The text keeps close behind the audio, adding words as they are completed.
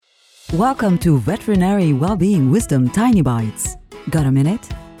Welcome to Veterinary Wellbeing Wisdom Tiny Bites. Got a minute?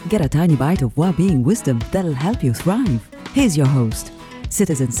 Get a tiny bite of well-being wisdom that'll help you thrive. Here's your host,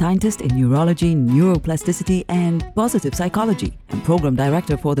 citizen scientist in neurology, neuroplasticity, and positive psychology, and program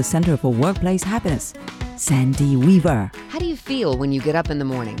director for the Center for Workplace Happiness, Sandy Weaver. How do you feel when you get up in the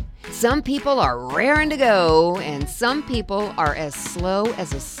morning? Some people are raring to go, and some people are as slow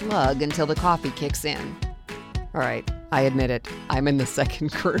as a slug until the coffee kicks in. All right, I admit it, I'm in the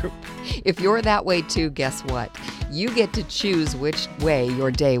second group. If you're that way too, guess what? You get to choose which way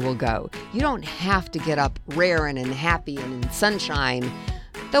your day will go. You don't have to get up raring and happy and in sunshine,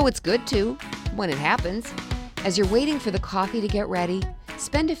 though it's good to when it happens. As you're waiting for the coffee to get ready,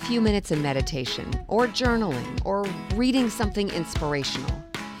 spend a few minutes in meditation or journaling or reading something inspirational.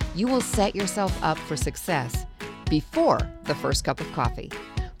 You will set yourself up for success before the first cup of coffee.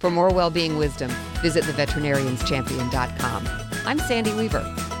 For more well-being wisdom, visit theveterinarianschampion.com. I'm Sandy Weaver.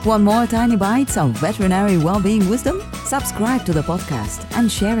 Want more tiny bites of veterinary well-being wisdom? Subscribe to the podcast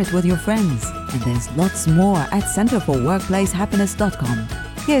and share it with your friends. And there's lots more at centerforworkplacehappiness.com.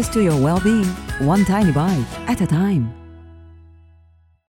 Here's to your well-being, one tiny bite at a time.